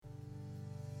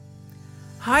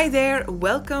Hi there,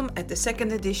 welcome at the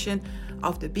second edition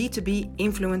of the B2B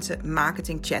Influencer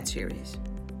Marketing Chat Series.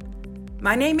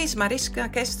 My name is Mariska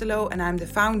Kestelo and I'm the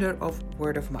founder of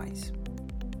Word of Mice.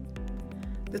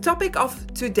 The topic of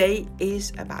today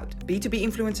is about B2B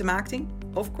influencer marketing,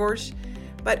 of course,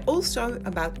 but also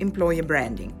about employer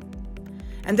branding.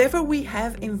 And therefore we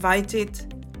have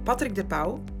invited Patrick de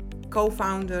Pauw,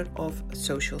 co-founder of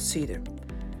Social Cedar.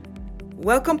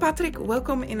 Welcome Patrick,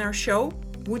 welcome in our show.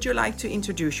 Would you like to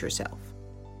introduce yourself?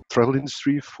 Travel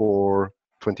industry for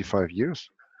 25 years.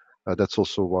 That's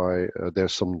also why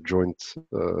there's some joint,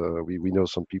 we know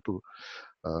some people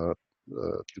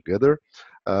together.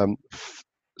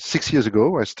 6 years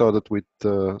ago, I started with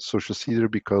Social Cedar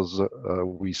because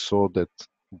we saw that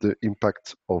the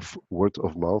impact of word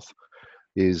of mouth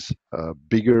is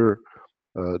bigger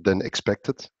than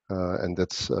expected. And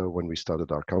that's when we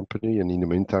started our company. And in the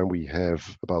meantime, we have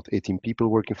about 18 people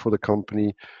working for the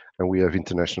company, and we have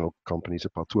international companies,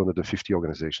 about 250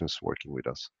 organizations working with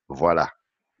us. Voila.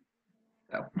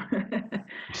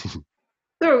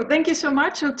 So thank you so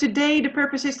much. So today the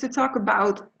purpose is to talk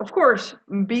about, of course,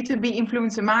 B2B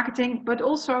influencer marketing, but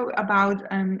also about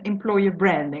employer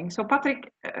branding. So Patrick,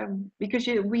 because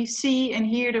we see and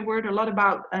hear the word a lot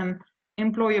about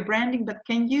employer branding, but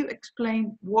can you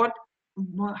explain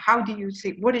how do you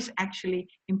see, what is actually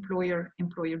employer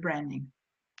branding?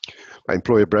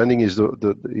 Employer branding is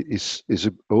is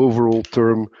an overall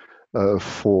term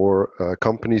for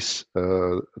companies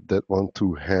that want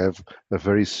to have a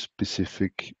very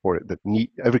specific, or that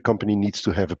every company needs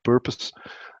to have a purpose,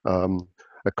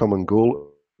 a common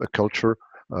goal, a culture,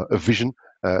 a vision.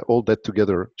 All that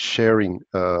together, sharing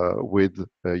with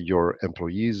your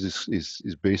employees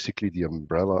is basically the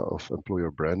umbrella of employer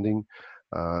branding.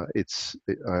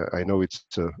 I know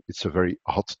it's a very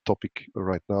hot topic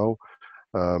right now.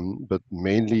 But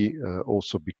mainly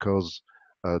also because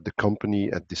the company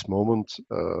at this moment,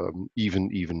 even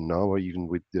now, even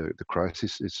with the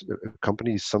crisis, is a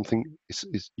company is something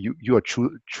is you are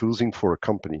choosing for a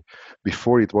company.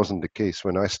 Before it wasn't the case.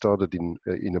 When I started in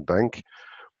a bank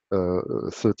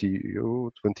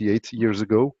 28 years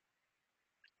ago,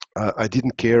 I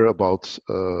didn't care about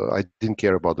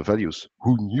the values.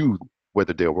 Who knew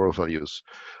whether there were values?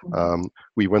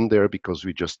 We went there because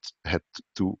we just had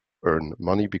to earn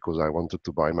money because I wanted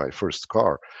to buy my first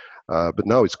car. But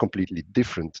now it's completely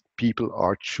different. People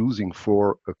are choosing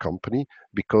for a company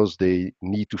because they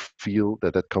need to feel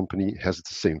that that company has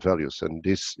the same values, and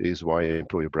this is why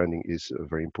employer branding is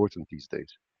very important these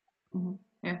days. Mm-hmm.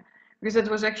 Yeah, because that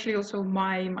was actually also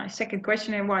my second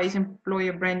question. And why is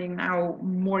employer branding now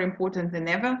more important than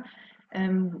ever?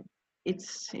 Um,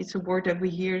 it's a word that we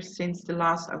hear since the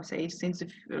last, I would say, since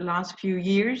the last few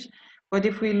years. But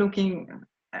if we're looking,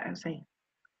 say,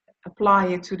 apply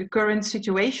it to the current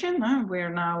situation,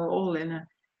 we're now all in a,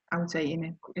 I would say,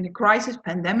 in a crisis,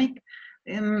 pandemic.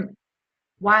 Um,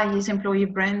 why is employer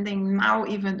branding now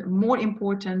even more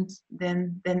important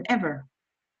than ever?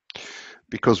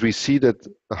 Because we see that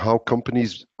how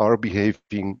companies are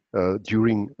behaving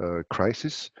during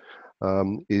crisis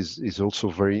is also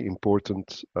very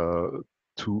important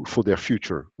for their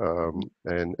future.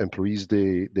 And employees,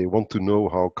 they want to know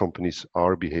how companies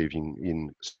are behaving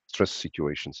in stress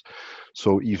situations.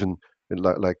 So even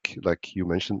like you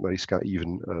mentioned, Mariska,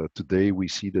 even today we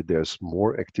see that there's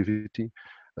more activity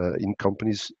in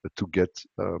companies to get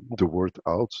the word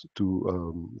out,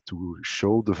 to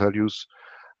show the values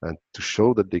and to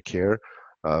show that they care.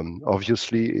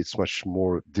 Obviously, it's much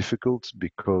more difficult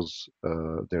because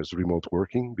there's remote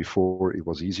working. Before it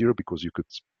was easier because you could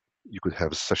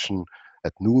have a session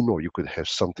at noon, or you could have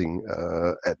something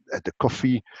at the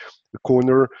coffee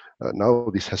corner. Now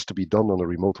this has to be done on a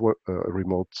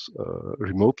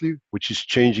remotely, which is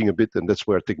changing a bit, and that's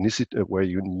where where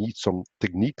you need some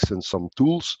techniques and some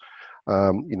tools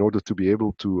in order to be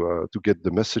able to get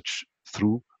the message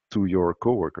through to your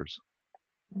coworkers.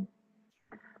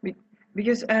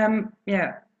 Because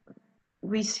yeah,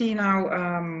 we see now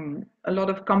a lot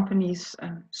of companies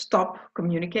stop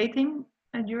communicating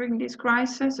during this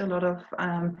crisis. A lot of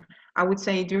I would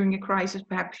say during a crisis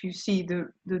perhaps you see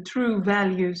the true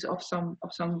values of some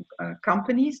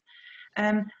companies.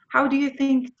 How do you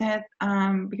think that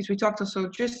because we talked also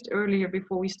just earlier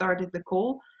before we started the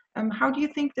call, how do you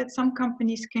think that some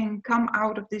companies can come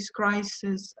out of this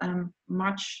crisis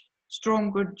much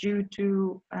stronger due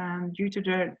to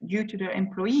their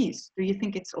employees? Do you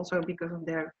think it's also because of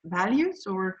their values,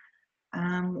 or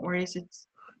is it,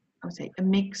 I would say, a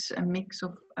mix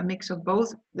of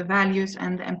both the values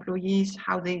and the employees,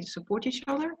 how they support each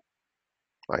other?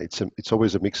 It's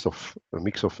always a mix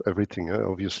of everything.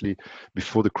 Obviously,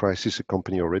 before the crisis, a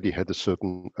company already had a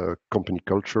certain company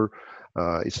culture.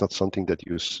 It's not something that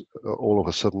all of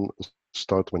a sudden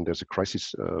start when there's a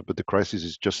crisis, but the crisis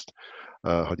is just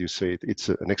how do you say it? It's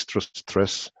an extra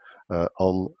stress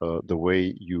on the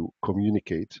way you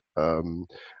communicate. And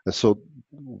so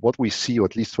what we see, or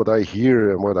at least what I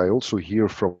hear and what I also hear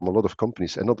from a lot of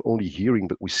companies, and not only hearing,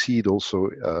 but we see it also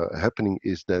happening,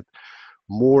 is that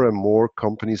more and more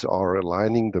companies are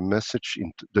aligning the message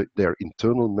into their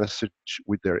internal message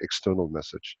with their external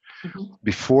message. Mhm.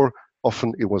 Before,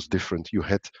 often it was different. You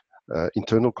had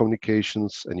internal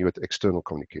communications and you had external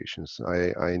communications.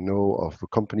 I know of a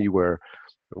company where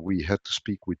we had to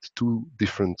speak with two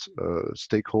different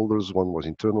stakeholders. One was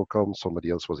internal com, somebody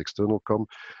else was external com.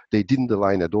 They didn't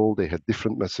align at all. They had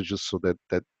different messages. So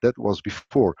that was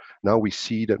before. Now we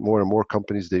see that more and more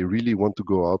companies, they really want to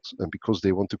go out, and because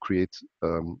they want to create,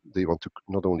 they want to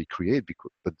not only create,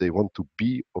 but they want to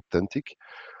be authentic.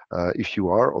 If you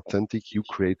are authentic, you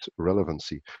create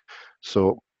relevancy.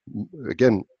 So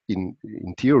again, in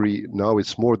theory, now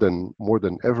it's more than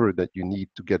ever that you need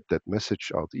to get that message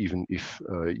out, even if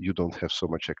you don't have so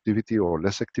much activity or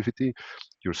less activity.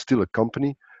 You're still a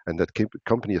company, and that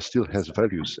company still has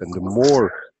values. And the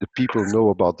more the people know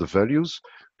about the values,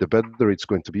 the better it's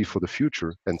going to be for the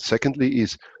future. And secondly,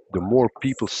 is the more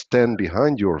people stand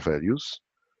behind your values,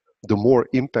 the more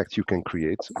impact you can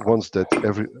create once that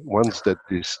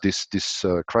this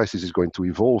crisis is going to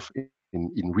evolve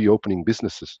in reopening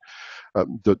businesses.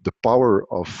 The power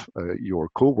of your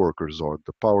coworkers or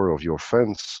the power of your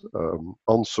fans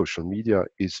on social media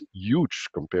is huge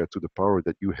compared to the power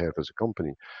that you have as a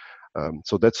company.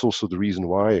 So that's also the reason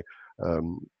why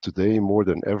today more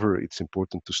than ever it's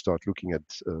important to start looking at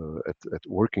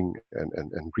working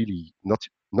and really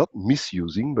not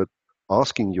misusing, but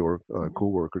asking your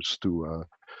coworkers to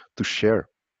share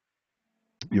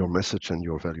your message and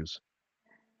your values.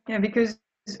 Yeah, because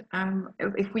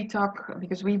if we talk,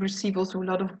 because we receive also a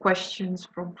lot of questions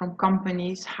from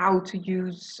companies how to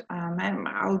use and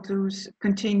how to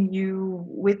continue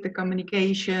with the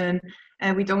communication,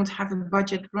 and we don't have a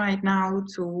budget right now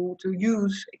to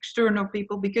use external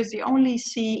people because they only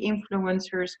see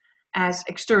influencers as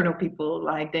external people,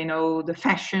 like they know the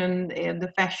fashion and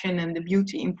the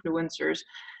beauty influencers.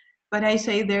 But I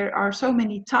say there are so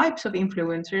many types of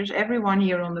influencers. Everyone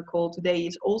here on the call today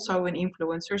is also an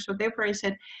influencer. So therefore, I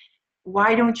said,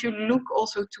 why don't you look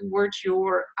also towards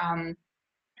your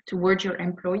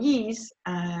employees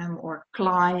or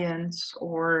clients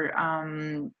or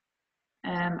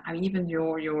even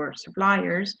your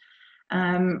suppliers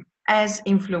as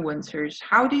influencers?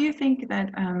 How do you think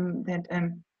that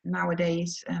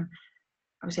nowadays, I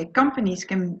would say, companies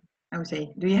can? I would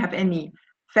say, do you have any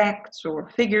facts or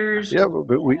figures? Yeah, Or,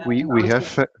 but I would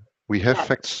say, we have yeah.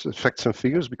 facts and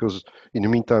figures, because in the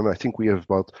meantime I think we have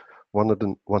about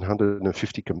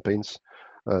 150 campaigns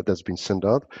that's been sent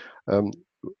out. Um,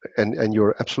 and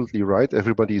you're absolutely right.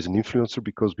 Everybody is an influencer,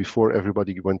 because before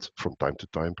everybody went from time to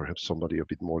time, perhaps somebody a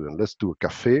bit more than less, to a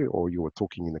cafe, or you were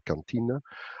talking in a cantina,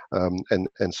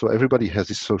 and so everybody has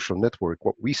this social network.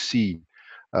 What we see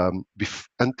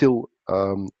until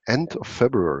end of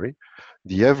February,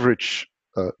 the average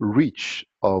reach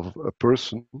of a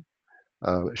person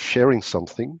sharing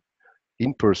something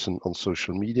in person on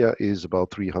social media is about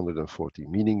 340,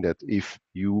 meaning that if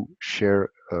you share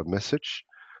a message,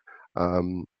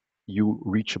 um, you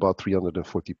reach about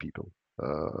 340 people.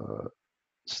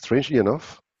 Strangely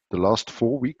enough, the last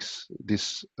 4 weeks,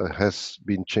 this has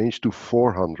been changed to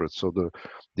 400. So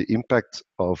the impact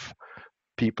of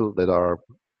people that are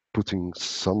putting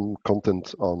some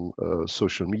content on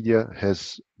social media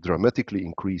has dramatically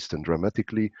increased, and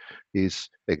dramatically is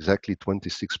exactly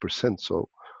 26%. So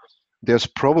there's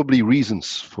probably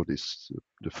reasons for this.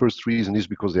 The first reason is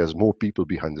because there's more people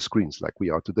behind the screens, like we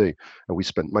are today, and we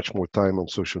spend much more time on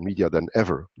social media than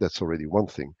ever. That's already one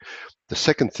thing. The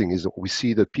second thing is that we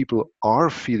see that people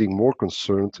are feeling more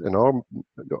concerned and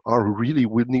are really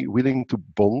willing to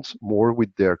bond more with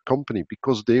their company,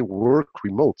 because they work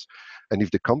remote. And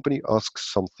if the company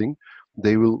asks something,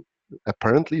 they will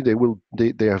apparently they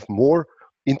have more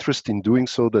interest in doing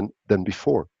so than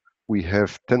before. We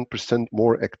have 10%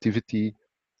 more activity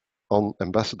on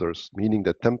ambassadors, meaning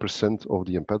that 10% of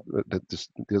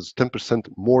there's 10%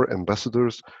 more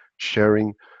ambassadors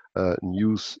sharing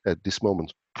news at this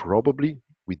moment. Probably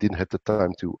we didn't have the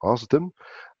time to ask them,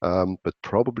 but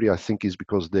probably I think is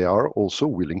because they are also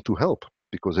willing to help,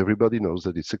 because everybody knows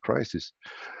that it's a crisis.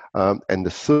 And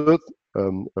the third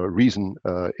reason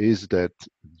is that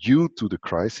due to the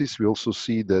crisis, we also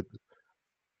see that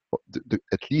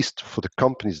at least for the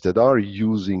companies that are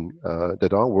using,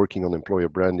 that are working on employer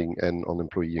branding and on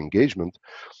employee engagement,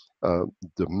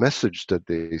 the message that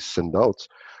they send out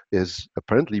is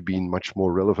apparently being much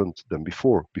more relevant than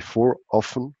before. Before,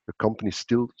 often the company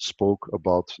still spoke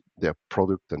about their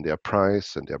product and their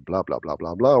price and their blah, blah, blah,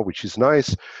 blah, blah, which is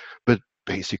nice, but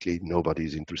basically nobody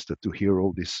is interested to hear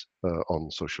all this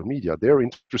on social media. They're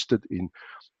interested in,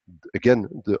 again,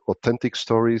 the authentic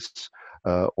stories.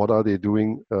 What are they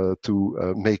doing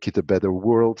to make it a better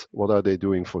world? What are they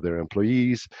doing for their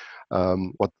employees?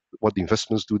 What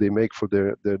investments do they make for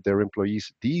their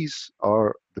employees? These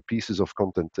are the pieces of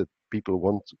content that people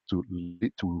want to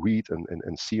read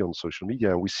and see on social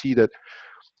media. And we see that,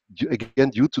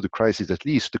 again, due to the crisis, at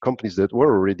least the companies that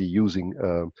were already using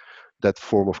that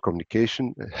form of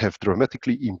communication have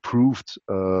dramatically improved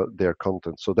their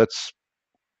content.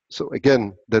 So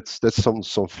again, that's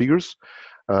some figures,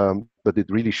 but it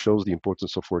really shows the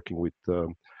importance of working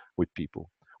with people.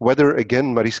 Whether,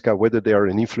 again, Mariska, whether they are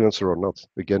an influencer or not,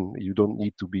 again, you don't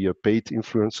need to be a paid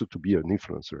influencer to be an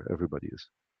influencer. Everybody is.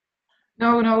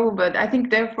 No, but I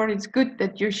think therefore it's good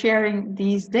that you're sharing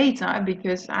these data,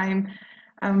 because I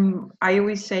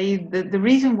always say that the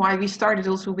reason why we started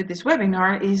also with this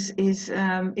webinar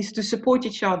is to support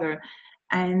each other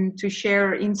and to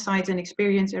share insights and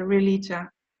experience, and really to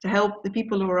help the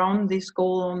people who are on this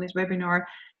call, on this webinar,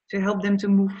 to help them to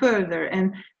move further.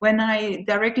 And when I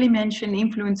directly mention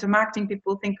influencer marketing,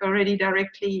 people think already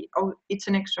directly, oh, it's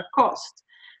an extra cost.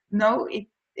 No,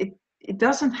 it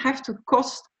doesn't have to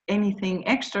cost anything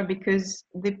extra, because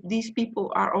these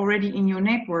people are already in your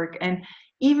network. And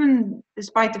even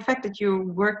despite the fact that you're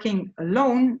working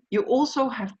alone, you also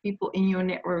have people in your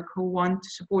network who want to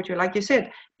support you. Like you said,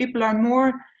 people are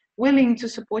more willing to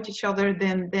support each other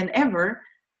than ever.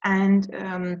 And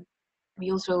we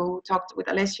also talked with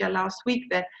Alessia last week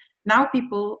that now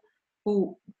people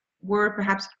who were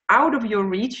perhaps out of your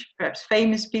reach, perhaps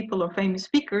famous people or famous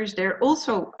speakers, they're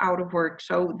also out of work.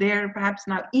 So they're perhaps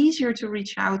now easier to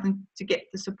reach out and to get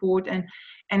the support. And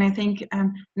I think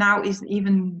now is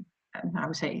even, I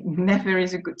would say never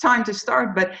is a good time to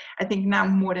start, but I think now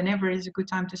more than ever is a good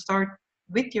time to start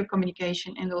with your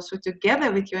communication, and also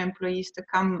together with your employees to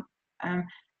come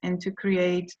and to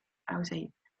create, I would say,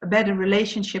 a better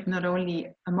relationship, not only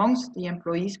amongst the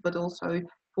employees, but also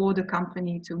for the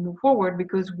company to move forward,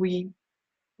 because we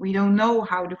don't know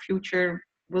how the future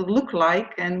will look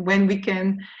like and when we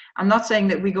can. I'm not saying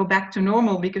that we go back to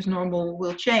normal, because normal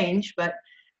will change, but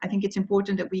I think it's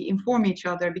important that we inform each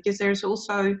other, because there's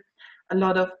also a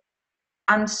lot of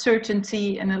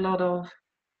uncertainty and a lot of,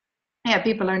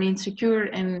 people are insecure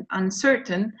and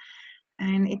uncertain.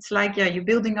 And it's like, you're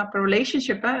building up a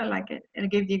relationship. Like I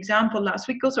gave the example last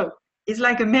week also. It's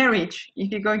like a marriage.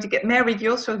 If you're going to get married,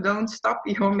 you also don't stop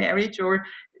your marriage or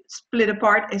split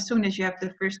apart as soon as you have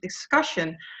the first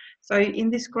discussion. So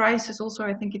in this crisis also,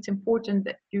 I think it's important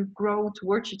that you grow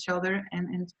towards each other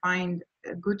and find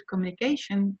a good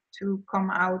communication to come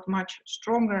out much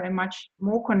stronger and much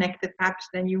more connected perhaps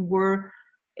than you were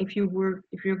if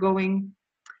you're going,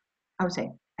 I would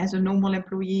say, as a normal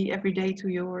employee every day to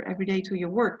your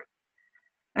work.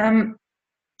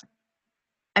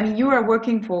 I mean, you are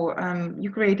working for, you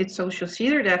created Social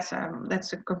Cedar. That's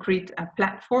a concrete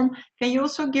platform. Can you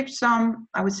also give some,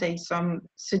 I would say, some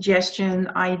suggestion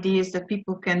ideas that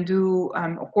people can do,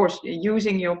 of course,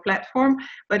 using your platform,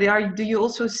 but do you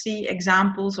also see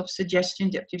examples of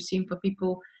suggestions that you've seen for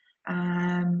people,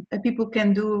 that people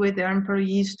can do with their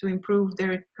employees to improve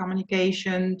their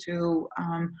communication,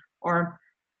 or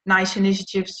nice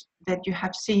initiatives that you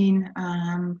have seen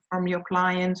from your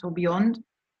clients or beyond?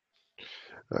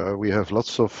 We have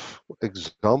lots of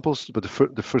examples, but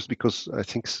the first, because I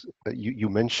think you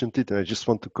mentioned it, and I just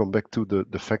want to come back to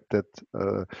the fact that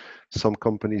some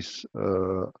companies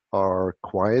are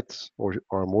quiet or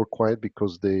are more quiet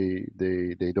because they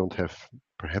don't have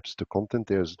perhaps the content.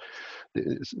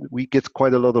 We get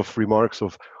quite a lot of remarks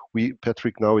of,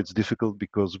 Patrick, now it's difficult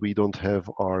because we don't have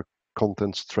our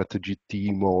content strategy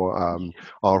team, or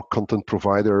our content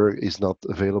provider is not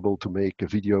available to make a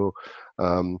video.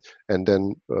 And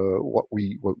then what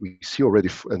we see already,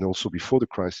 and also before the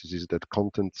crisis, is that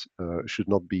content should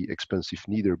not be expensive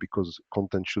neither, because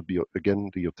content should be, again,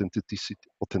 the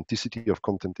authenticity of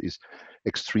content is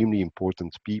extremely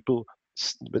important.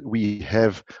 But we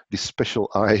have this special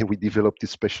eye, we developed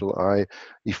this special eye.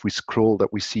 If we scroll,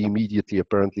 that we see immediately,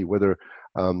 apparently, whether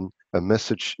a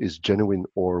message is genuine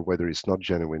or whether it's not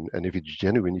genuine. And if it's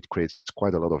genuine, it creates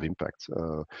quite a lot of impact.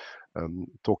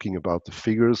 Talking about the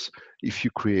figures, if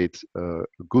you create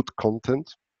good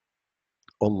content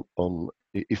on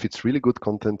if it's really good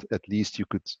content, at least you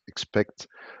could expect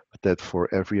that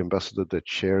for every ambassador that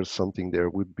shares something, there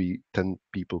would be 10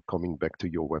 people coming back to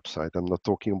your website. I'm not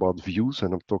talking about views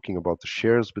and I'm talking about the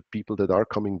shares, but people that are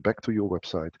coming back to your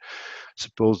website.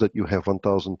 Suppose that you have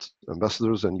 1,000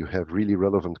 ambassadors and you have really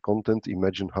relevant content.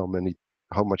 Imagine how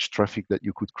much traffic that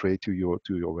you could create to your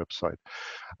website.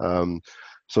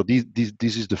 So this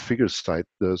is the figure side.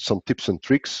 Some tips and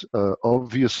tricks.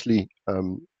 Obviously,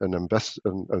 an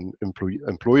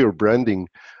employer branding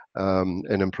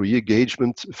and employee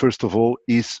engagement, first of all,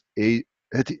 is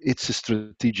it's a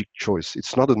strategic choice.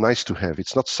 It's not a nice to have.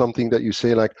 It's not something that you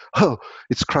say like, oh,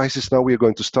 it's crisis now. We are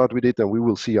going to start with it, and we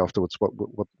will see afterwards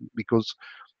what because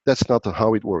that's not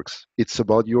how it works. It's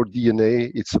about your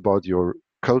DNA. It's about your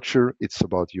culture. It's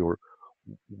about your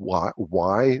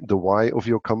the why of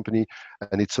your company,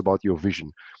 and it's about your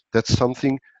vision. That's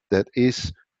something that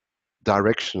is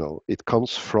directional. It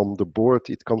comes from the board,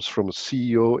 it comes from a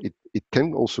CEO, it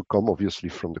can also come obviously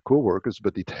from the co-workers,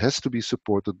 but it has to be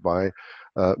supported by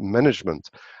management,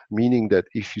 meaning that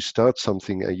if you start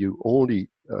something and you only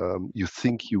you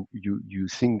think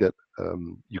that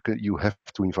you have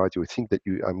to invite, you think that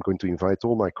I'm going to invite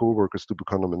all my co-workers to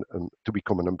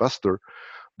become an ambassador,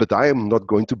 but I am not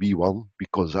going to be one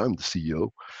because I'm the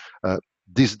CEO.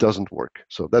 This doesn't work.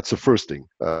 So that's the first thing.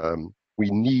 We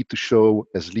need to show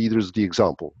as leaders the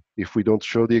example. If we don't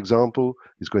show the example,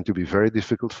 it's going to be very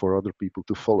difficult for other people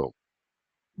to follow.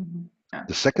 Mm-hmm. Yeah.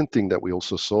 The second thing that we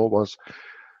also saw was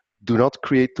do not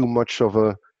create too much of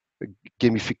a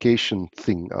gamification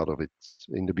thing out of it.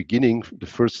 In the beginning, the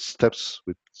first steps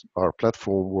with our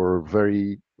platform were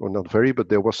but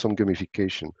there was some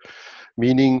gamification,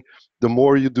 meaning the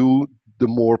more you do, the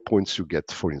more points you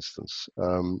get, for instance.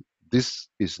 This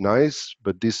is nice,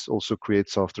 but this also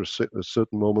creates after a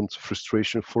certain moment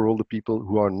frustration for all the people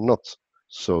who are not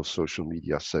so social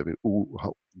media savvy, who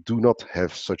do not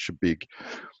have such a big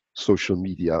social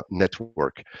media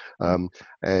network.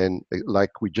 And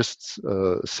like we just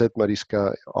said,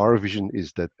 Mariska, our vision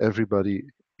is that everybody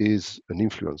is an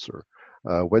influencer.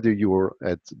 Whether you're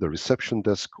at the reception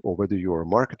desk or whether you're a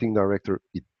marketing director,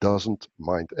 it doesn't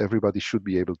mind. Everybody should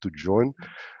be able to join,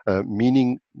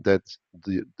 meaning that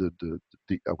the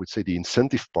I would say the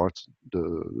incentive part,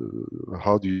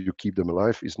 how do you keep them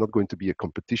alive, is not going to be a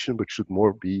competition, but should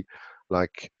more be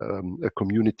like a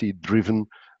community-driven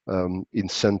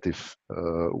incentive,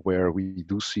 where we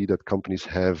do see that companies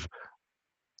have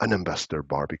an ambassador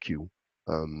barbecue.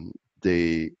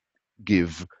 They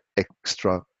give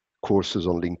extra courses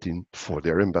on LinkedIn for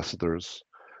their ambassadors.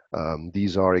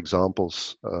 These are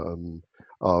examples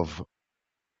of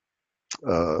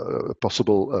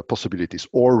possible possibilities,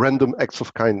 or random acts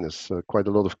of kindness. Quite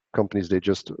a lot of companies, they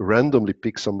just randomly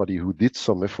pick somebody who did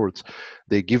some efforts,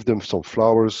 they give them some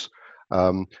flowers.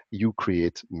 You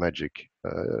create magic.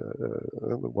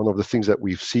 One of the things that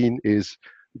we've seen is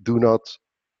do not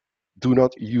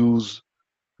use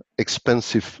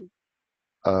expensive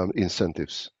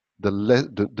incentives.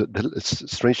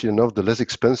 Strangely enough, the less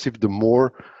expensive, the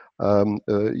more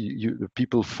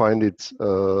people find it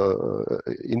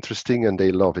interesting and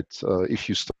they love it. If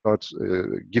you start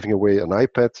giving away an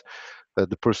iPad,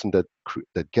 the person that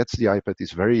gets the iPad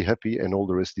is very happy and all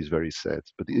the rest is very sad.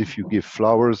 But if you give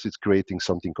flowers, it's creating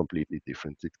something completely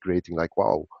different. It's creating like,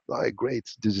 wow, great,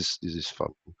 this is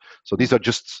fun. So these are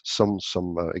just some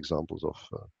examples of.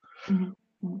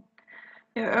 Mm-hmm.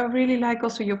 Yeah, I really like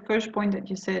also your first point that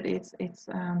you said it's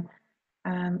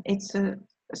a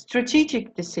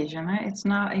strategic decision. It's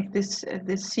not if the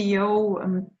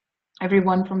CEO,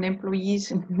 everyone from the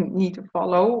employees need to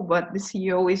follow, but the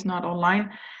CEO is not online.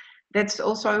 That's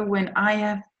also when I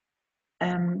have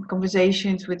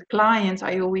conversations with clients,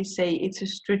 I always say it's a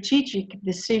strategic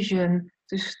decision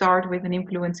to start with an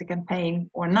influencer campaign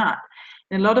or not.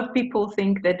 And a lot of people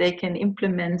think that they can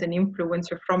implement an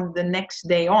influencer from the next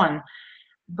day on.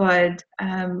 But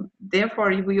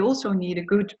therefore, we also need a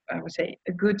good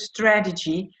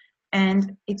strategy.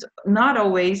 And it's not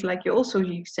always, like you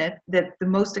said, that the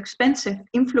most expensive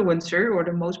influencer or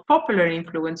the most popular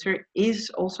influencer is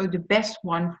also the best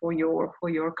one for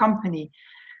your company.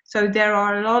 So there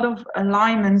are a lot of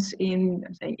alignments in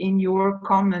your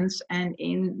comments and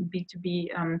in B2B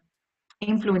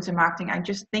influencer marketing. I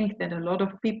just think that a lot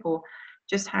of people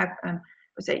just have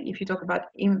if you talk about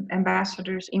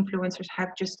ambassadors, influencers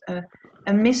have just a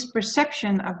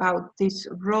misperception about this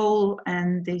role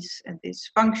and this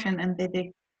function, and that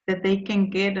they can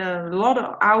get a lot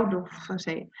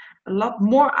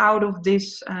more out of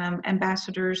this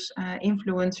ambassadors,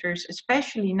 influencers,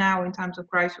 especially now in times of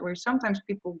crisis, where sometimes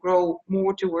people grow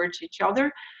more towards each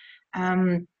other.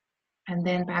 And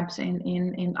then perhaps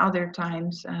in other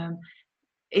times,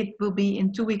 it will be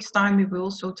in 2 weeks' time. We will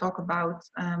also talk about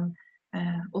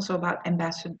also about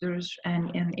ambassadors and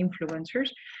influencers.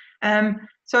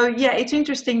 So yeah, it's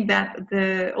interesting that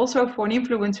also for an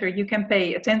influencer you can pay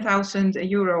 10,000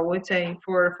 euro, let's say,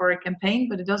 for a campaign,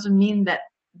 but it doesn't mean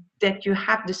that you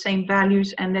have the same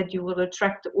values and that you will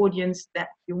attract the audience that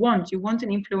you want. You want an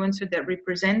influencer that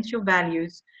represents your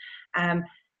values,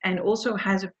 and also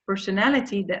has a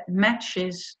personality that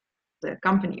matches the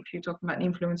company. If you're talking about an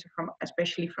influencer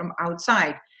especially from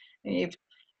outside, if,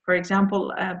 for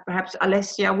example, perhaps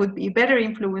Alessia would be a better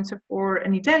influencer for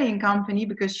an Italian company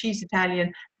because she's Italian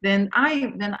than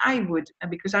I would,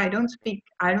 because I don't speak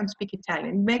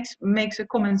Italian. It makes a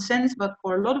common sense, but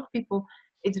for a lot of people,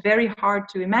 it's very hard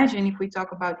to imagine. If we talk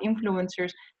about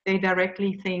influencers, they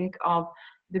directly think of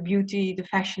the beauty, the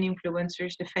fashion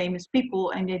influencers, the famous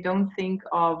people, and they don't think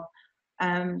of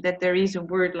that there is a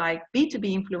word like B2B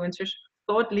influencers,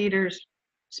 thought leaders,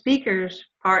 speakers,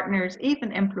 partners,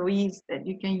 even employees that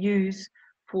you can use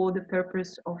for the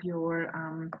purpose of your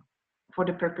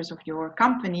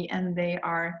company. And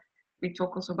we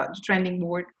talk also about the trending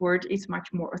word is much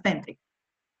more authentic.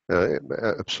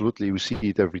 Absolutely, we see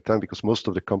it every time because most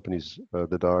of the companies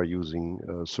that are using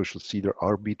social seeder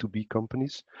are B2B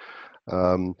companies.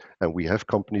 And we have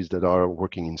companies that are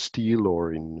working in steel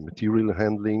or in material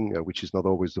handling, which is not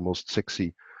always the most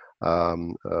sexy.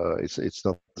 It's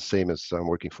not the same as I'm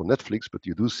working for Netflix, but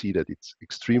you do see that it's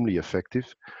extremely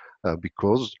effective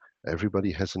because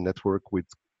everybody has a network with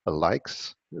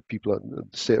likes. People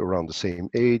say around the same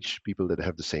age, people that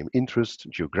have the same interest,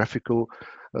 geographical.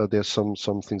 There's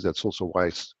some things that's also why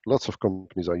lots of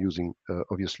companies are using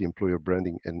obviously employer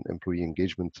branding and employee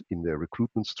engagement in their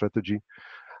recruitment strategy.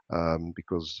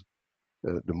 Because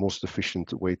the most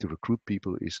efficient way to recruit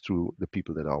people is through the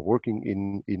people that are working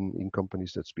in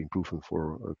companies. That's been proven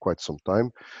for quite some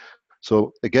time.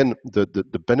 So again,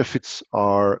 the benefits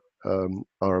are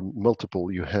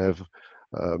multiple. You have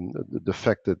the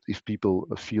fact that if people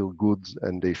feel good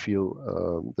and they feel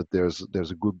that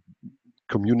there's a good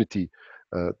community,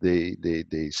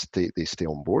 they stay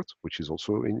on board, which is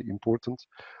also important.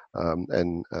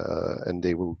 And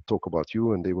they will talk about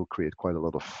you, and they will create quite a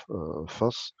lot of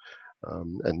fuss.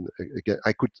 And again,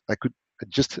 I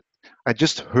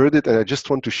just heard it, and I just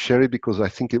want to share it because I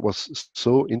think it was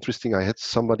so interesting. I had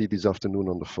somebody this afternoon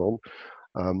on the phone,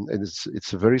 and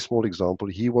it's a very small example.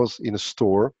 He was in a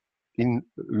store in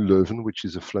Leuven, which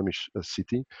is a Flemish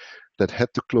city, that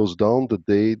had to close down the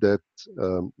day that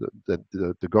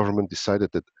the government decided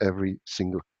that every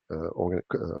single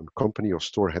company or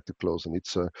store had to close, and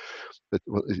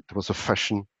it was a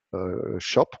fashion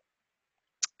shop.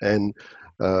 And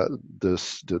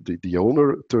the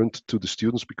owner turned to the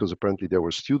students, because apparently there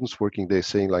were students working there,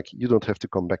 saying like, you don't have to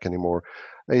come back anymore.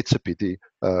 It's a pity.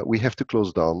 We have to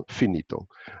close down. Finito.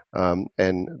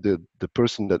 And the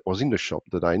person that was in the shop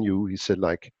that I knew, he said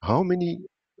like, how many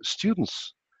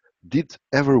students did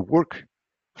ever work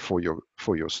for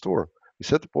your store? He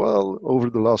said, well, over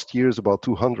the last years, about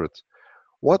 200.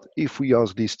 What if we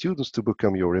ask these students to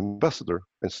become your ambassador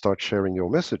and start sharing your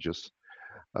messages?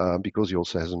 Because he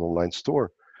also has an online store.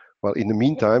 Well, in the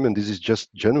meantime, and this is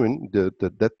just genuine,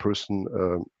 that person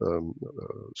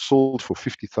sold for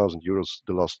 50,000 euros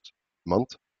the last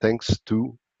month, thanks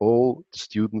to all the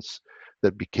students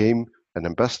that became an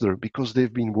ambassador because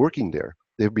they've been working there.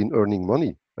 They've been earning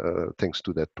money thanks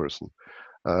to that person.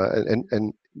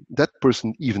 And that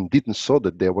person even didn't saw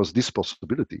that there was this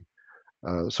possibility.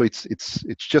 So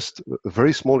it's just a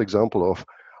very small example of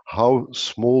how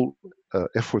small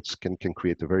efforts can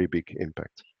create a very big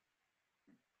impact.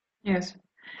 Yes.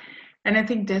 And I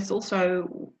think that's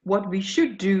also what we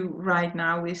should do right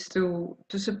now, is to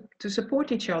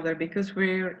support each other, because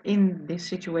we're in this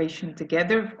situation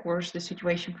together. Of course, the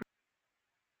situation is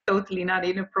totally not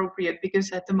inappropriate,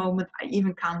 because at the moment I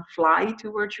even can't fly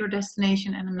towards your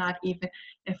destination, and I'm not even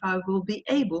if I will be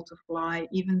able to fly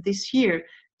even this year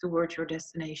towards your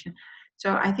destination.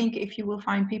 So I think if you will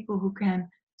find people who can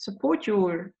support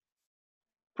your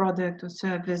product or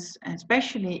service,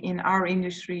 especially in our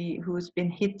industry, who's been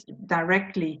hit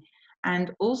directly,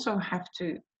 and also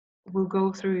will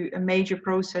go through a major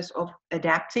process of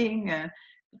adapting,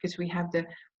 because we have the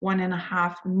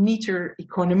 1.5 meter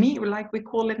economy, like we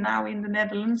call it now in the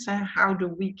Netherlands. How do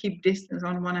we keep distance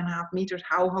on 1.5 meters?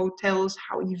 How hotels,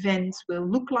 how events will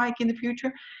look like in the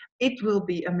future? It will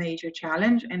be a major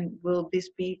challenge, and will this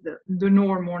be the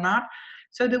norm or not?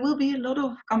 So there will be a lot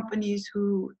of companies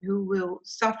who will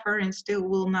suffer and still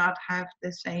will not have the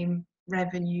same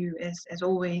revenue as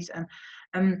always.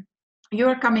 And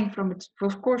you're coming from,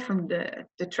 of course, from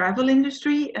the travel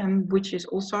industry, which is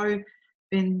also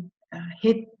been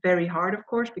hit very hard, of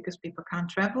course, because people can't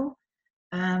travel.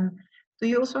 Do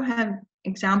you also have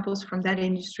examples from that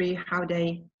industry how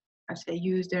they, as they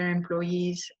use their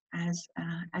employees as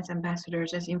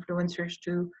ambassadors, as influencers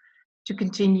to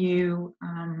continue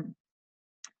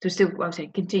to still, well, say,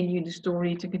 continue the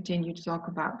story, to continue to talk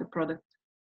about the product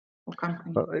or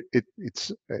company?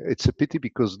 It's a pity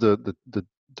because the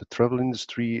travel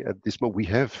industry at this moment, we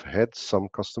have had some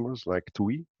customers like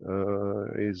TUI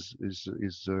is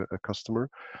a customer.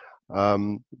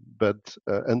 But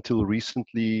until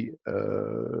recently,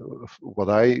 what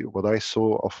I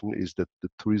saw often is that the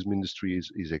tourism industry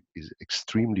is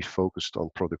extremely focused on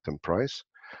product and price,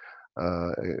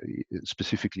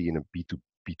 specifically in a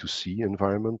B2C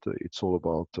environment. It's all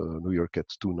about New York at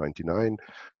 $299.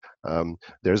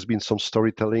 There's been some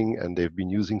storytelling, and they've been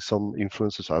using some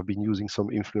influencers. I've been using some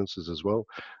influencers as well,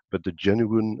 but the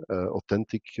genuine,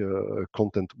 authentic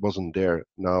content wasn't there.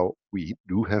 Now we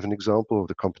do have an example of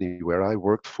the company where I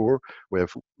worked for, where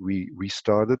we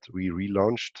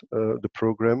relaunched the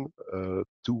program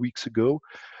 2 weeks ago,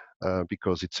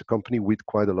 because it's a company with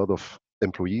quite a lot of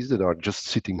employees that are just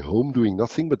sitting home doing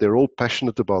nothing, but they're all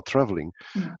passionate about traveling.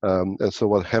 And so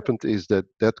what happened is that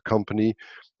that company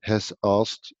has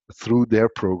asked through their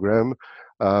program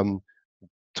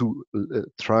to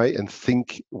try and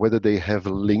think whether they have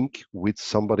a link with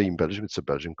somebody in Belgium. It's a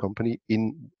Belgian company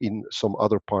in some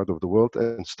other part of the world,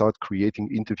 and start creating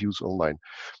interviews online.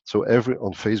 So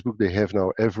on Facebook they have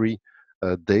now every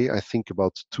day, I think,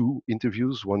 about 2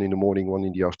 interviews, one in the morning, one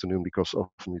in the afternoon, because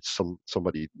often it's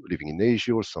somebody living in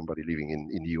Asia or somebody living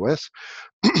in the US.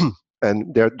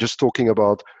 And they're just talking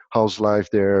about how's life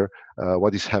there,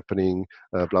 what is happening,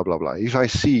 blah, blah, blah. If I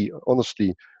see,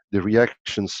 honestly, the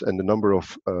reactions and the number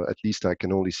of, at least I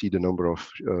can only see the number of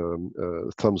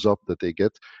thumbs up that they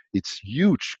get, it's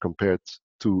huge compared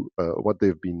to what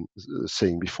they've been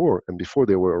saying before. And before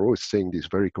they were always saying these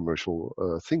very commercial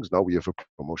things. Now we have a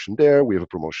promotion there, we have a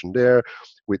promotion there.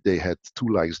 They had 2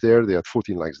 likes there, they had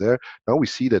 14 likes there. Now we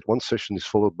see that one session is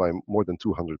followed by more than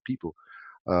 200 people.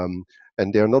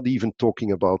 And they're not even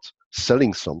talking about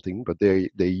selling something, but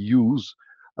they use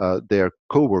their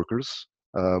coworkers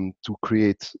to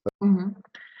create. And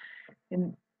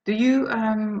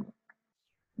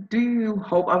do you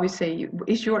hope, I would say,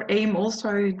 is your aim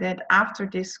also that after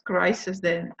this crisis,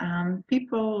 that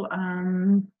people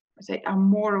say are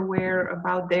more aware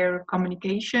about their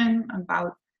communication,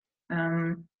 about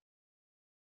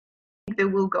they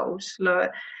will go slow,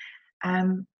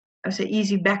 I say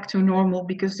easy back to normal,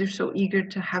 because they're so eager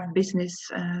to have business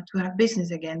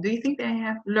again? Do you think they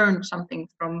have learned something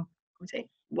from, I would say,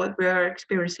 what we are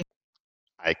experiencing?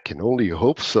 I can only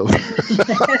hope so.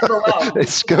 Wow.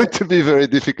 It's going to be very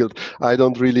difficult. I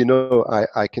don't really know.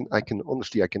 I can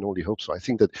honestly, I can only hope so. I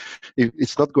think that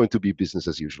it's not going to be business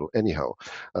as usual anyhow.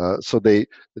 So the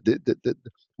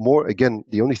more, again,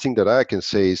 the only thing that I can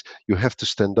say is you have to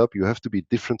stand up. You have to be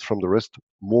different from the rest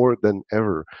more than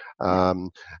ever.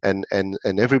 And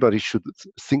everybody should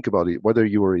think about it. Whether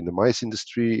you are in the MICE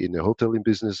industry, in the hoteling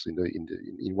business,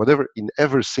 in whatever, in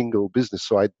every single business.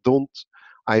 So I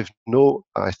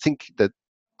think that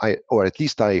or at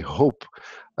least I hope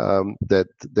that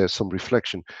there's some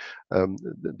reflection.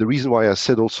 The reason why I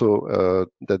said also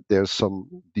that there's some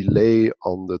delay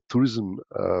on the tourism,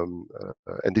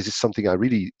 and this is something I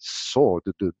really saw,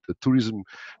 the tourism,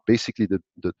 basically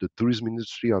the tourism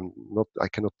industry, I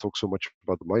cannot talk so much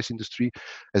about the MICE industry,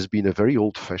 has been a very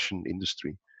old-fashioned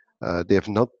industry. They have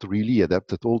not really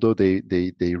adapted, although they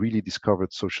really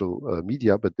discovered social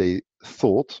media, but they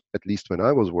thought, at least when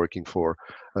I was working for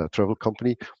a travel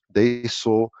company, they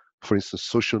saw, for instance,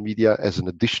 social media as an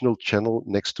additional channel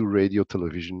next to radio,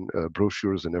 television,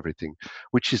 brochures and everything,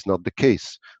 which is not the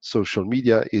case. Social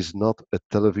media is not a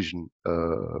television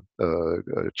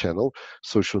channel.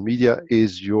 Social media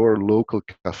is your local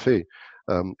cafe.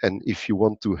 And if you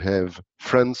want to have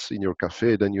friends in your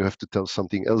cafe, then you have to tell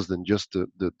something else than just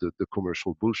the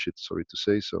commercial bullshit, sorry to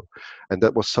say so. And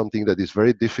that was something that is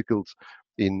very difficult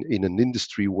in an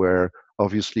industry where,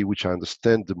 obviously, which I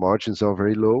understand, the margins are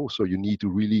very low. So you need to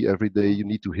really, every day, you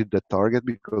need to hit that target,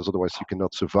 because otherwise you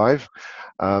cannot survive.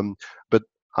 But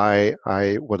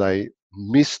what I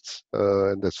missed,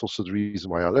 and that's also the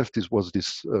reason why I left, was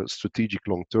this strategic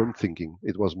long-term thinking.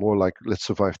 It was more like, let's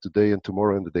survive today and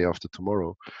tomorrow and the day after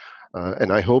tomorrow.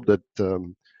 And I hope that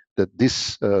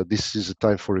this is a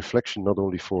time for reflection, not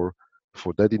only for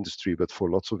that industry, but for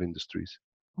lots of industries.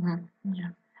 Yeah.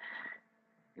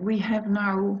 We have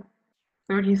now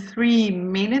 33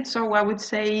 minutes, so I would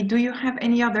say, do you have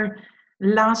any other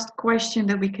last question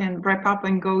that we can wrap up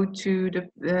and go to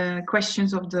the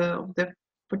questions of the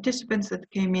participants that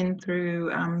came in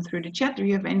through through the chat. Do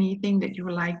you have anything that you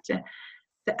would like to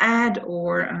add,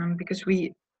 or because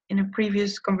we in a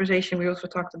previous conversation we also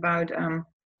talked about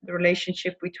the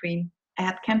relationship between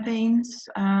ad campaigns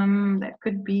that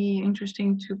could be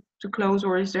interesting to close,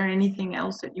 or is there anything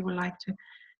else that you would like to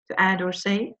add or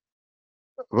say?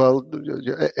 Well,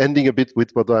 ending a bit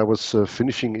with what I was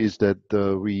finishing is that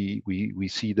we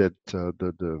see that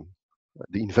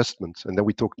the investment, and then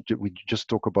we just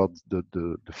talk about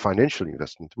the financial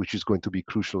investment, which is going to be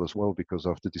crucial as well, because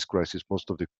after this crisis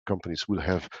most of the companies will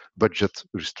have budget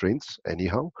restraints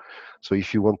anyhow. So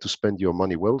if you want to spend your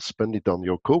money well, spend it on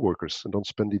your co-workers and don't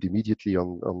spend it immediately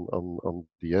on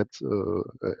the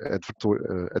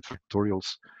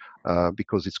advertorials,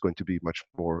 because it's going to be much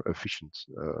more efficient.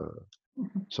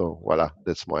 So voila,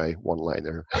 that's my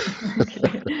one-liner.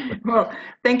 Okay. Well,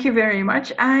 thank you very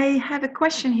much. I have a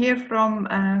question here from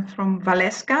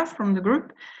Valeska from the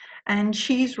group, and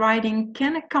she's writing,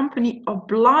 can a company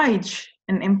oblige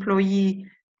an employee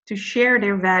to share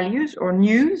their values or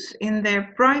news in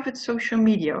their private social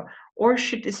media, or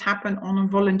should this happen on a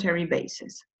voluntary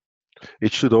basis?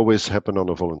 It should always happen on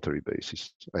a voluntary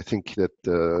basis. I think that,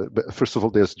 first of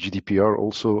all, there's GDPR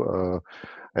also,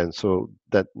 and so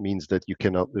that means that you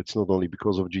cannot, it's not only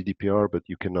because of GDPR, but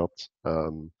you cannot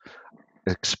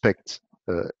expect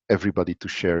everybody to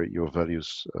share your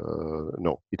values.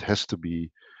 No, it has to be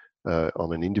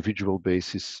on an individual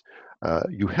basis.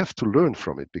 You have to learn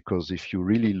from it, because if you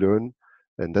really learn,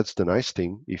 and that's the nice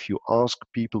thing, if you ask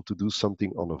people to do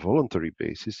something on a voluntary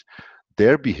basis,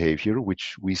 their behavior,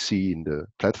 which we see in the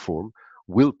platform,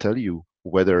 will tell you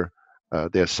whether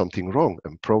there's something wrong.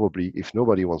 And probably if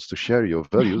nobody wants to share your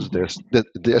values,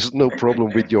 there's no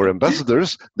problem with your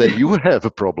ambassadors, then you have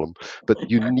a problem. But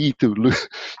you need to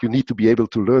you need to be able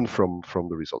to learn from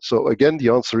the results. So again, the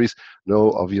answer is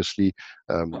no. Obviously,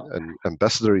 an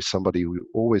ambassador is somebody who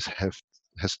always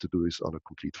has to do this on a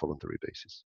complete voluntary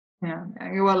basis. Yeah,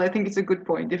 well, I think it's a good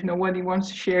point. If nobody wants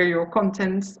to share your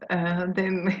content,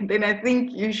 then I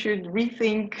think you should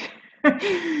rethink.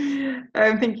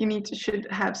 I think you need to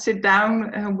sit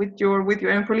down with your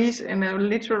employees in a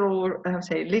literal,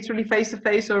 literally face to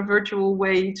face or virtual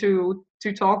way to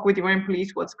talk with your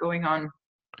employees what's going on.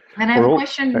 And I have a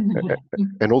question.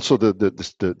 And also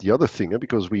the other thing,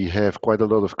 because we have quite a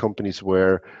lot of companies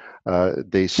where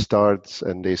they start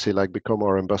and they say, like, become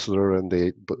our ambassador, and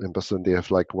they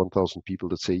have like 1,000 people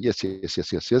that say yes, yes,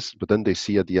 yes, yes, yes, but then they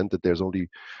see at the end that there's only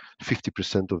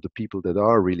 50% of the people that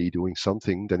are really doing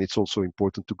something. Then it's also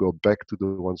important to go back to the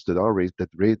ones that are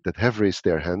that have raised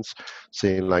their hands,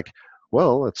 saying like,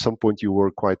 well, at some point you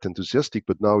were quite enthusiastic,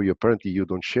 but now apparently you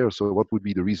don't share. So what would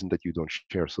be the reason that you don't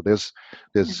share? So there's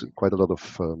quite a lot of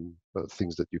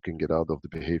things that you can get out of the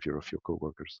behavior of your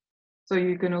coworkers. So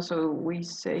you can also, we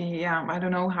say, yeah, I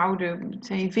don't know how to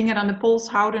say, vinger on the pulse,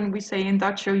 houden we say in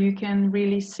Dutch, so you can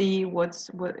really see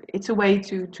it's a way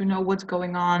to know what's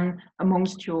going on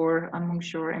amongst your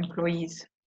employees,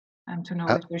 and to know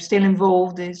if they're still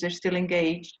involved, is they're still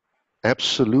engaged.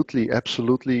 Absolutely,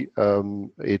 absolutely.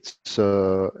 And it's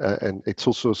also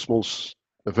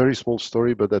a very small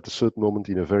story, but at a certain moment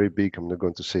in a very big, I'm not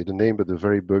going to say the name, but a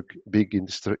very big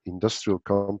industrial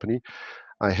company,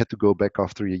 I had to go back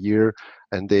after a year,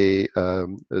 and they,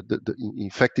 in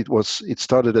fact, it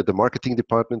started at the marketing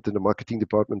department, and the marketing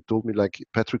department told me, like,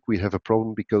 Patrick, we have a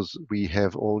problem because we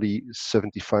have only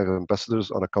 75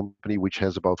 ambassadors on a company which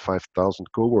has about 5,000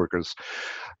 co-workers.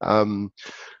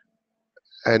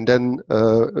 And then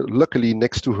luckily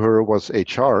next to her was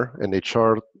HR, and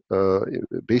HR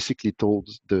basically told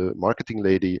the marketing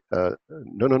lady,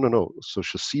 no,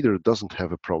 Social Cedar doesn't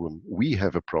have a problem. We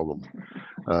have a problem.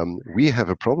 We have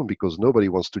a problem because nobody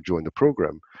wants to join the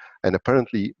program. And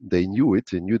apparently they knew it.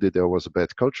 They knew that there was a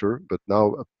bad culture, but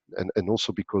now, and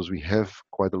also because we have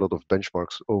quite a lot of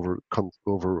benchmarks over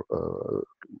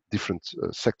different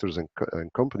sectors and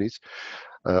companies.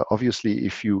 Obviously,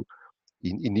 if you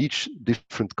in each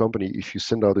different company, if you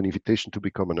send out an invitation to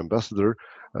become an ambassador,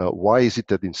 why is it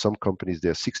that in some companies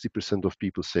there's 60% of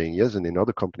people saying yes, and in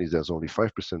other companies there's only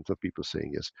 5% of people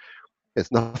saying yes?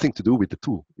 It's nothing to do with the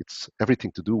tool. It's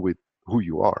everything to do with who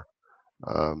you are,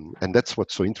 and that's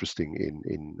what's so interesting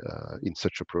in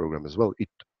such a program as well. It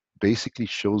basically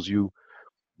shows you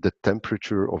the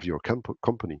temperature of your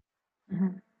company.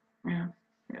 Mm-hmm. Yeah.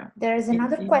 There is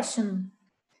another question.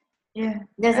 Yeah.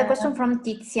 There's a question from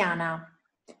Tiziana.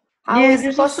 How Yeah, is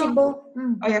there's possible?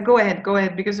 also. Oh yeah, go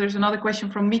ahead, because there's another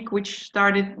question from Mick, which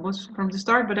was from the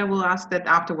start, but I will ask that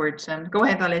afterwards. And go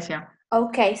ahead, Alessia.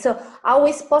 Okay, so how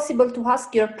is possible to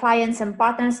ask your clients and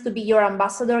partners to be your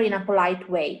ambassador in a polite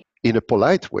way? In a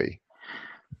polite way.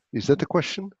 Is that the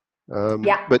question?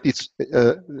 Yeah. But it's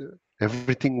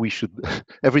everything we should,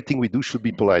 everything we do should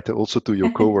be polite, also to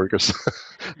your coworkers.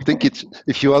 I think it's,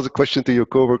 if you ask a question to your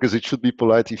coworkers, it should be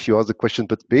polite if you ask the question.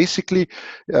 But basically,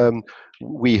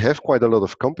 we have quite a lot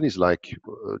of companies, like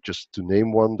just to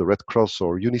name one, the Red Cross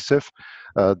or UNICEF.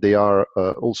 They are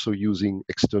also using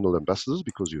external ambassadors,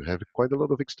 because you have quite a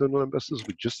lot of external ambassadors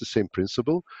with just the same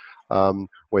principle,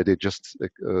 where they just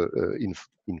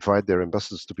invite their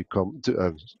ambassadors to become,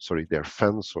 their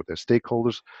fans or their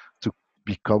stakeholders to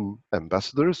become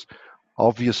ambassadors.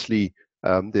 Obviously,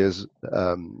 there's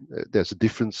a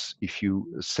difference if you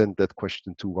send that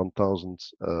question to 1,000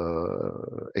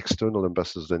 external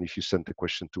ambassadors than if you send the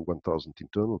question to 1,000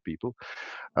 internal people.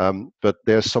 But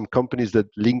there's some companies that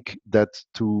link that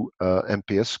to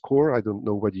NPS score. I don't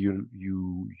know whether you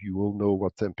all know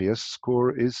what NPS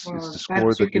score is. Well, it's the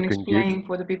score that you can give. Explain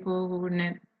for the people who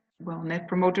Net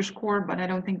Promoter Score, but I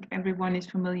don't think everyone is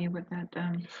familiar with that.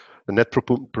 The Net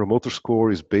Promoter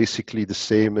Score is basically the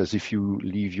same as if you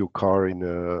leave your car in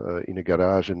a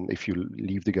garage, and if you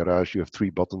leave the garage, you have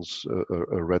three buttons: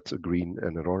 a red, a green,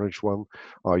 and an orange one.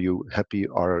 Are you happy?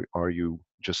 Are you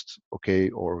just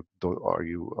okay, or are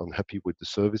you unhappy with the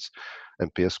service?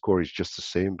 NPS score is just the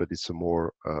same, but it's a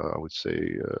more, I would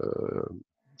say,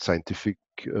 scientific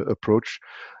approach.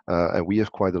 And we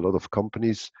have quite a lot of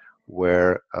companies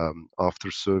where after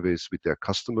surveys with their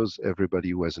customers, everybody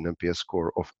who has an NPS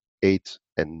score of 8,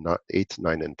 9,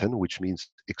 and 10, which means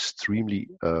extremely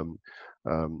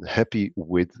happy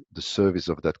with the service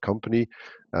of that company,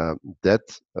 that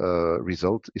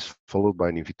result is followed by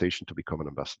an invitation to become an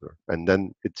ambassador. And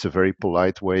then it's a very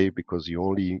polite way, because you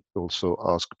only also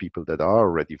ask people that are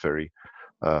already very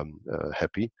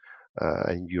happy,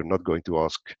 and you're not going to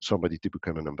ask somebody to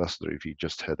become an ambassador if he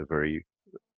just had a very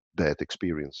bad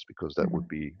experience, because that would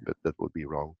be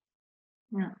wrong.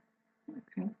 Yeah.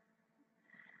 Okay.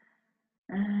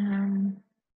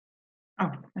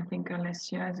 I think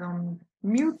Alessia is on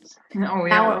mute. Oh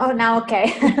yeah. Now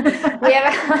okay. we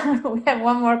have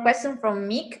one more question from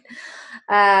Mick.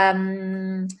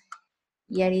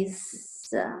 Here is.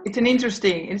 It's an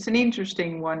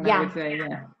interesting one. Yeah. I would say.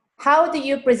 Yeah. How do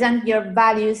you present your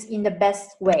values in the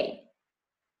best way?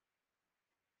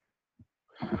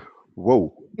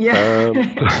 Whoa. Yeah.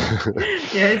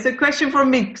 Yeah, it's a question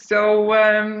from Mick. So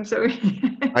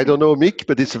I don't know Mick,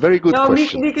 but it's a very good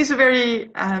question. Mick is a very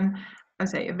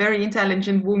a very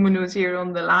intelligent woman who's here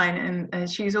on the line, and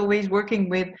she's always working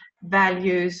with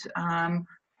values.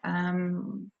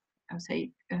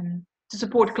 To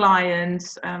support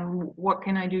clients. What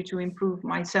can I do to improve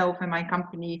myself and my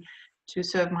company to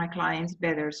serve my clients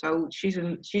better? So she's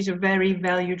a very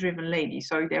value-driven lady.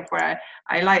 So therefore,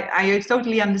 I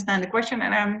totally understand the question,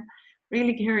 and I'm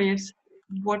really curious.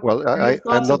 I'm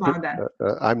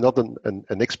not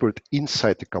an expert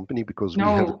inside the company, because we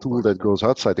have a tool that goes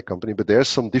outside the company, but there's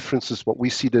some differences. What we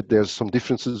see, that there's some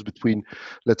differences between,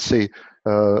 let's say,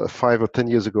 5 or 10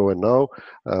 years ago and now.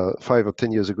 5 or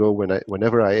 10 years ago,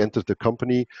 whenever I entered the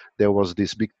company, there was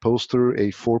this big poster,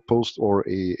 a 4-post or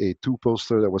a 2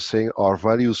 poster, that was saying our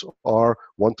values are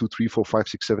 1, 2, 3, 4, 5,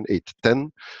 6, 7, 8,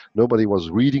 10. Nobody was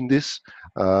reading this.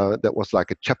 That was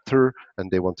like a chapter,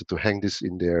 and they wanted to hang this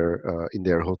in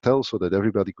their hotel so that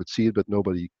everybody could see it, but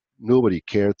nobody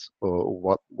cared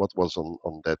what was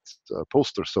on that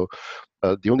poster. So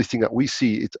the only thing that we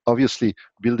see, it obviously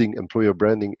building employer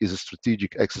branding is a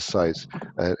strategic exercise,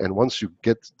 and once you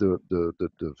get the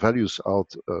values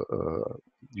out,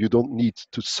 you don't need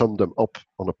to sum them up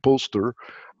on a poster.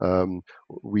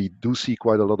 We do see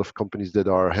quite a lot of companies that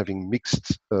are having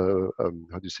mixed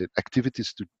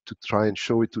activities to try and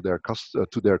show it to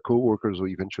their co-workers, or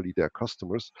eventually their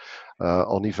customers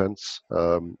on events.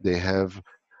 They have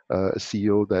a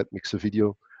CEO that makes a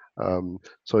video,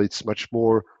 so it's much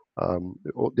more.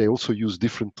 They also use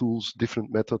different tools, different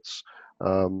methods.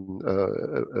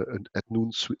 At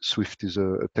Noon, Swift is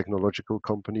a technological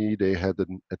company. They had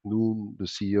at Noon the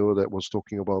CEO that was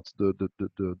talking about the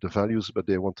values, but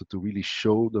they wanted to really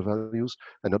show the values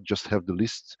and not just have the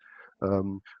list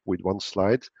with one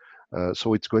slide.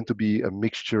 So it's going to be a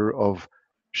mixture of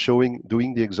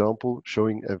doing the example,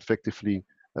 showing effectively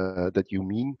that you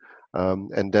mean,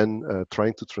 and then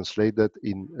trying to translate that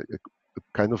in a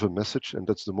kind of a message, and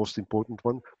that's the most important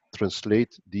one.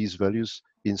 Translate these values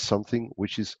in something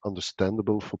which is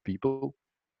understandable for people.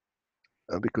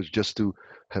 Because just to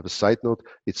have a side note,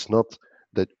 it's not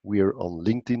that we're on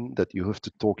LinkedIn, that you have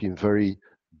to talk in very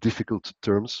difficult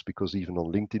terms, because even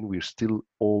on LinkedIn, we're still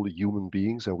all human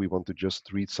beings and we want to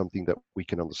just read something that we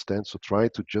can understand. So try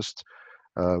to just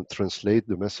translate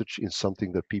the message in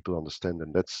something that people understand.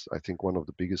 And that's, I think, one of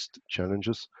the biggest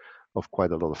challenges of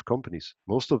quite a lot of companies.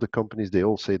 Most of the companies, they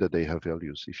all say that they have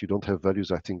values. If you don't have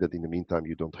values, I think that in the meantime,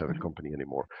 you don't have a company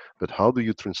anymore. But how do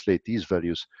you translate these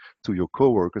values to your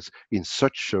coworkers in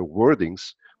such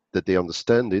wordings that they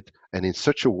understand it, and in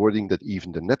such a wording that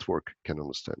even the network can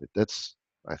understand it? That's,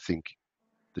 I think,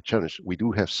 the challenge. We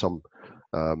do have some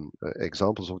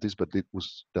examples of this, but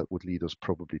that would lead us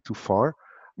probably too far.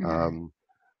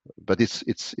 But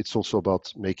it's also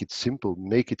about make it simple,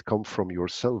 make it come from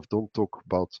yourself. Don't talk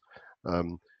about.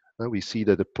 We see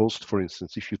that a post, for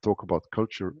instance, if you talk about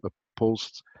culture, a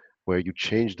post where you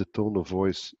change the tone of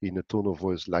voice in a tone of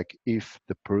voice like if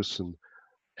the person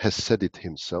has said it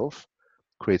himself,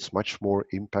 creates much more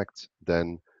impact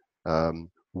than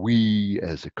we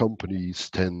as a company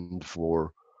stand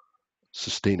for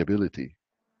sustainability.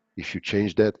 If you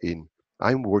change that in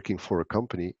I'm working for a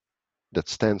company that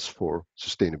stands for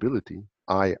sustainability,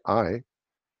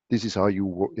 this is how you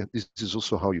work. This is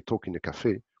also how you talk in a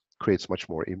cafe, creates much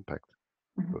more impact.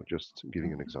 So just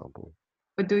giving an example.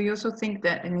 But do you also think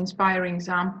that an inspiring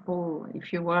example,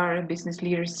 if you are a business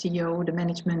leader, CEO, the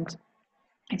management,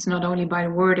 it's not only by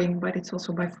wording, but it's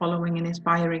also by following an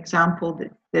inspiring example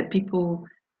that people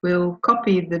will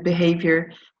copy the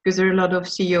behavior? Because there are a lot of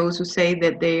CEOs who say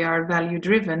that they are value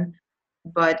driven,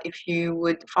 but if you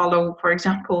would follow, for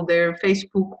example, their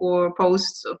Facebook or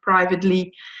posts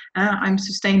privately, I'm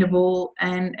sustainable,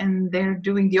 and they're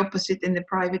doing the opposite in the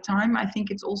private time, I think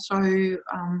it's also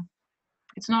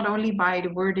it's not only by the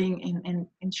wording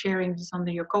and sharing this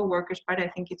under your coworkers, but I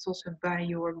think it's also by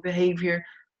your behavior,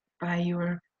 by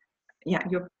your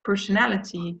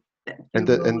personality, that you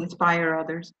will inspire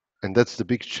others. And that's the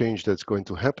big change that's going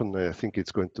to happen. I think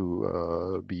it's going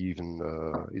to be even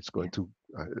it's going to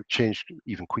change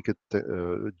even quicker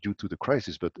due to the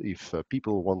crisis. But if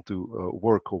people want to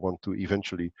work or want to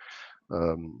eventually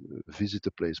visit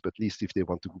a place, but at least if they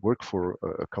want to work for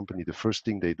a company, the first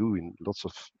thing they do in lots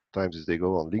of times is they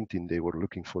go on LinkedIn, they were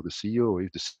looking for the CEO.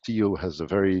 If the CEO has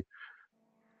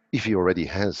if he already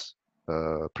has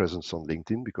presence on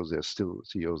LinkedIn, because there are still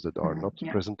CEOs that are not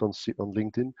present on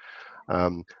LinkedIn,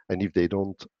 and if they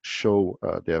don't show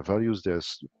their values,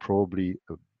 there's probably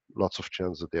lots of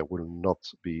chance that they will not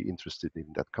be interested in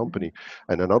that company.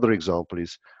 And another example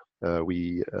is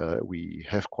we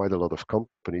have quite a lot of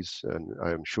companies, and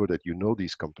I am sure that you know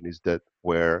these companies, that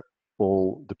where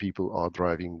all the people are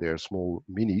driving their small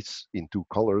minis in 2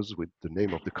 colors with the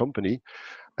name of the company,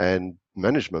 and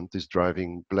management is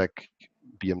driving black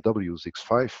BMWs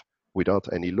X5 without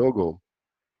any logo.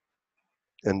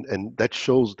 And that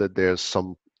shows that there's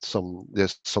some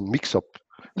mix-up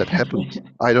that happened.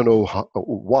 I don't know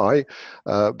why,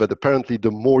 but apparently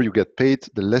the more you get paid,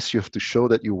 the less you have to show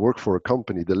that you work for a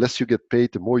company. The less you get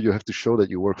paid, the more you have to show that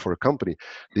you work for a company.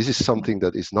 This is something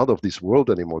that is not of this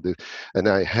world anymore. And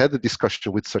I had a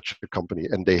discussion with such a company,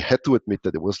 and they had to admit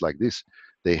that it was like this.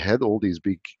 They had all these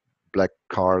big black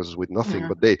cars with nothing,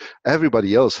 but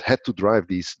everybody else had to drive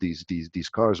these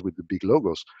cars with the big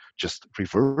logos. Just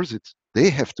reverse it. They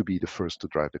have to be the first to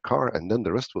drive the car, and then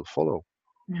the rest will follow.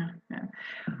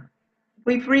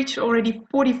 We've reached already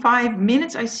 45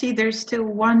 minutes. I see there's still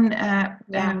one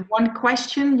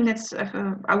question.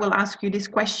 I will ask you this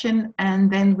question, and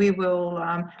then we will.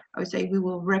 I would say we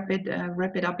will wrap it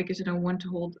up, because I don't want to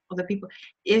hold other people.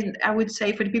 I would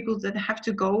say for the people that have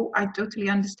to go, I totally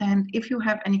understand. If you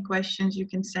have any questions, you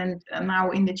can send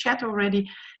now in the chat already.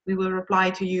 We will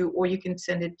reply to you, or you can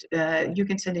send it. You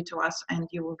can send it to us, and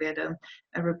you will get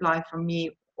a reply from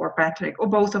me or Patrick, or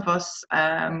both of us,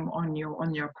 on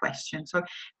your question. So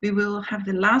we will have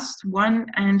the last one,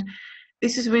 and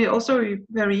this is really also a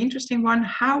very interesting one.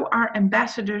 How are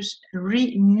ambassadors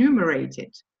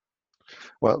remunerated?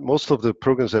 Well, most of the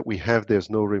programs that we have, there's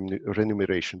no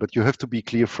remuneration, but you have to be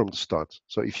clear from the start.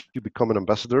 So if you become an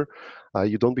ambassador,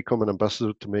 you don't become an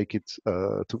ambassador to make it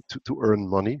to earn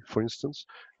money, for instance.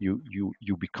 You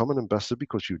become an ambassador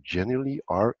because you genuinely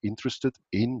are interested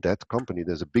in that company.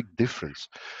 There's a big difference.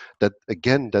 That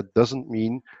again, that doesn't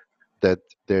mean that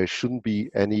there shouldn't be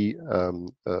any,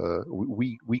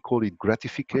 we call it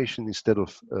gratification instead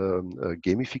of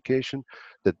gamification,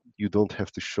 that you don't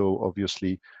have to show,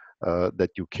 obviously, that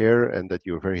you care and that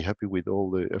you're very happy with all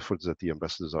the efforts that the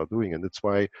ambassadors are doing. And that's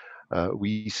why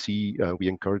we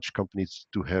encourage companies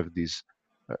to have these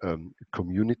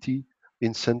community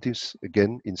incentives,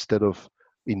 again, instead of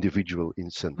individual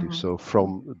incentives. So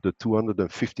from the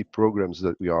 250 programs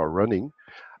that we are running,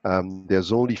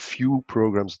 there's only few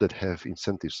programs that have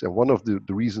incentives. And one of the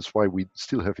reasons why we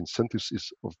still have incentives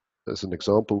is, as an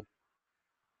example,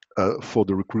 for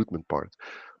the recruitment part.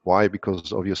 Why?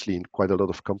 Because obviously in quite a lot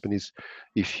of companies,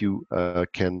 if you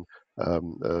can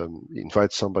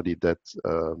invite somebody that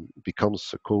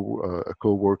becomes a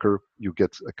co-worker, you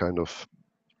get a kind of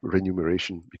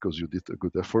remuneration because you did a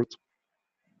good effort.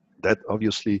 That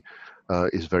obviously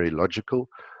is very logical,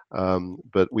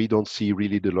 but we don't see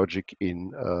really the logic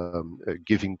in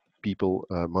giving people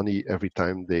money every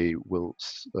time they will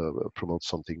promote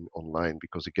something online,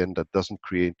 because again, that doesn't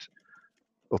create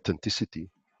authenticity.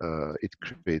 It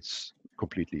creates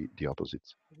completely the opposite.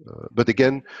 But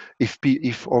again,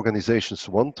 if organizations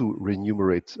want to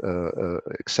remunerate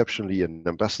exceptionally an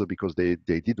ambassador because they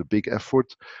did a big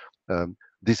effort,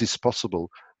 this is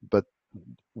possible. But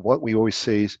what we always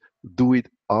say is, do it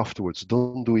afterwards.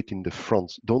 Don't do it in the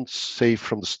front. Don't say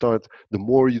from the start, the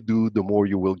more you do, the more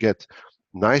you will get.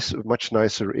 Much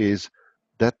nicer is,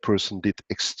 that person did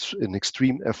an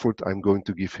extreme effort, I'm going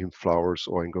to give him flowers,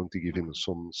 or I'm going to give him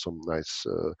some nice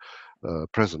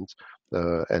present,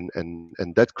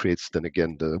 and that creates then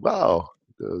again the wow,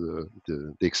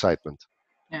 the excitement.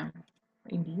 Yeah,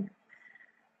 indeed.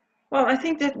 Well, I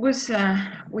think that was,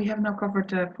 we have now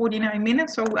covered 49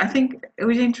 minutes. So I think it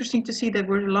was interesting to see that there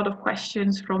were a lot of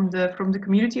questions from the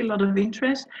community, a lot of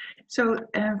interest. So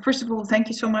first of all, thank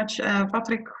you so much,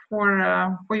 Patrick,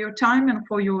 for your time and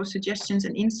for your suggestions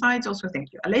and insights. Also,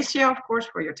 thank you, Alessia, of course,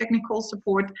 for your technical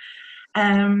support.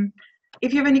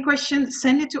 If you have any questions,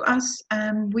 send it to us.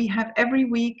 We have every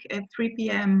week at 3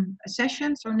 p.m. a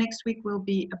session. So next week will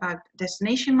be about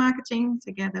destination marketing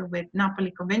together with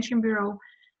Napoli Convention Bureau.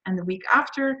 And the week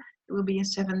after, it will be on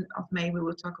 7th of May, we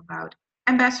will talk about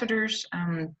ambassadors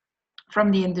from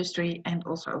the industry, and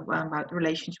also about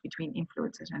relations between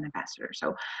influencers and ambassadors.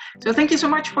 So thank you so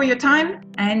much for your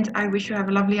time, and I wish you have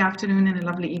a lovely afternoon and a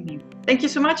lovely evening. Thank you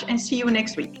so much, and see you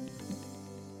next week.